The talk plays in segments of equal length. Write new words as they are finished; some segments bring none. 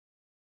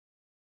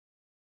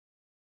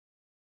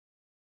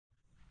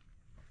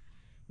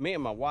Me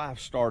and my wife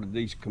started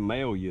these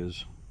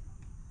camellias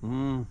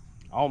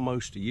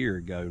almost a year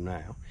ago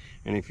now.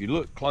 And if you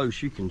look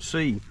close, you can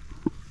see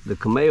the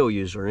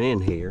camellias are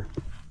in here.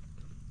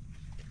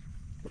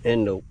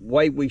 And the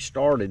way we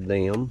started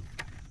them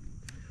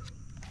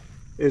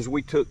is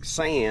we took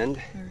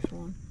sand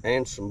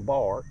and some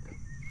bark,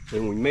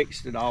 and we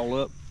mixed it all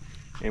up,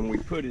 and we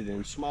put it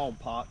in small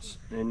pots,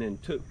 and then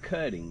took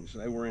cuttings.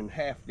 They were in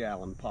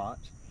half-gallon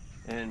pots,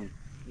 and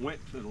went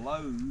to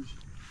Lowe's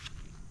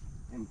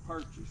and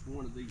purchased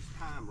one of these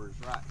timers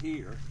right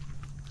here.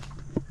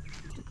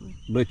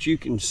 But you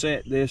can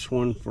set this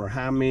one for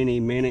how many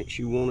minutes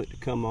you want it to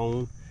come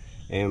on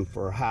and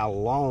for how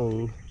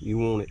long you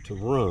want it to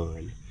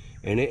run.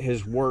 And it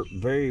has worked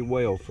very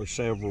well for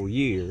several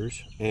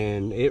years,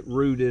 and it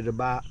rooted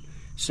about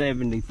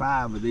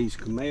 75 of these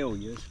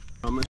camellias.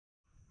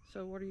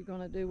 So what are you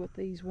going to do with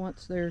these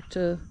once they're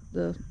to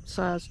the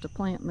size to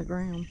plant in the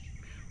ground?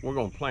 We're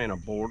going to plant a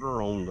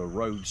border on the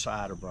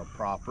roadside of our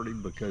property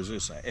because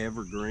it's an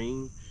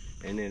evergreen,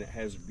 and then it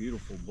has a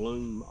beautiful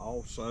bloom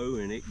also,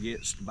 and it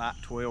gets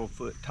about 12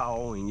 foot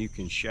tall, and you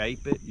can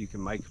shape it. You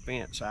can make a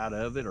fence out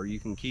of it, or you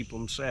can keep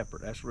them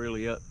separate. That's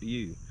really up to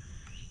you.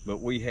 But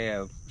we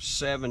have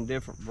 7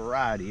 different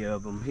variety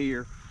of them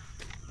here,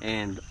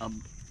 and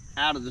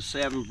out of the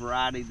 7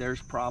 variety,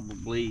 there's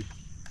probably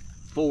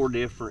 4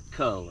 different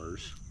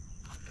colors.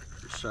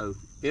 So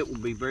it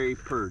will be very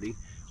pretty.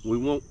 We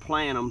won't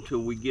plant them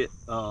till we get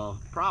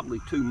probably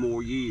 2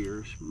 more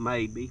years,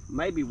 maybe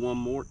 1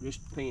 more. It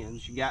just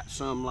depends. You got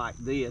some like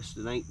this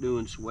that ain't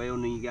doing so well,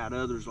 and then you got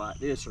others like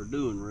this are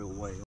doing real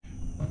well.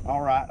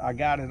 All right, I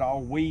got it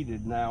all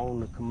weeded now on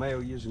the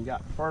camellias and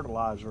got the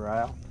fertilizer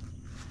out.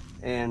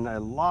 And a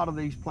lot of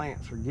these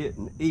plants are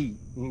getting eat.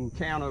 You can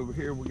count over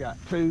here, we got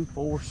 2,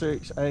 4,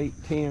 6, 8,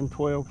 10,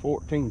 12,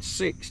 14,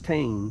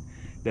 16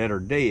 that are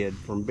dead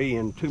from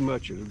being too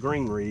much of the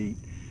greenery eat.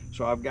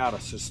 So I've got a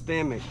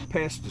systemic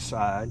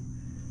pesticide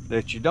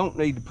that you don't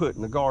need to put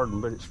in the garden,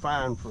 but it's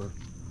fine for,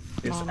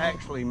 it's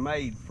actually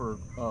made for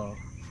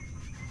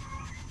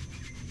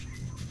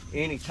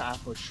any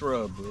type of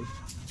shrubbery.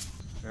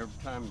 Every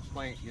time the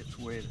plant gets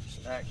wet,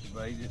 it's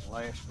activated. It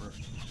lasts for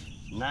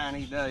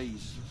 90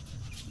 days.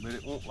 But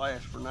it won't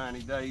last for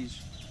 90 days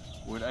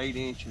with 8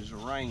 inches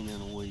of rain in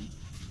a week.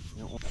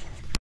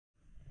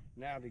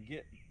 Now to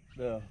get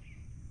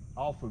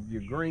off of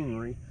your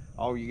greenery,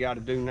 all you got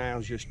to do now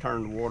is just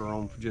turn the water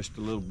on for just a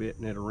little bit,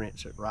 and it'll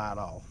rinse it right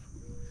off.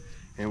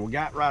 And we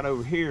got right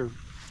over here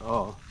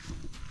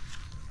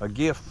a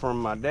gift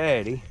from my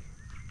daddy.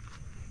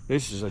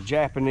 This is a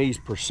Japanese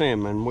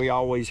persimmon. We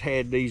always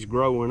had these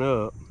growing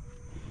up,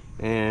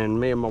 and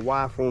me and my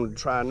wife wanted to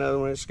try another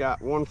one. It's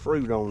got 1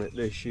 fruit on it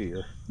this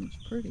year. It's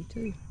pretty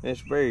too.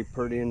 It's very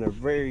pretty, and they're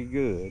very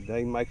good.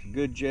 They make a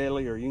good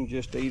jelly, or you can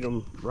just eat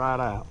them right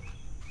out.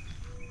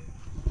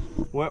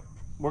 Well,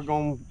 we're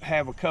going to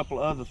have a couple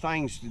of other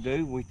things to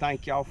do. We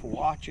thank y'all for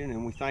watching,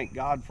 and we thank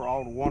God for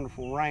all the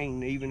wonderful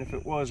rain, even if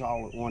it was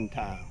all at one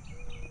time.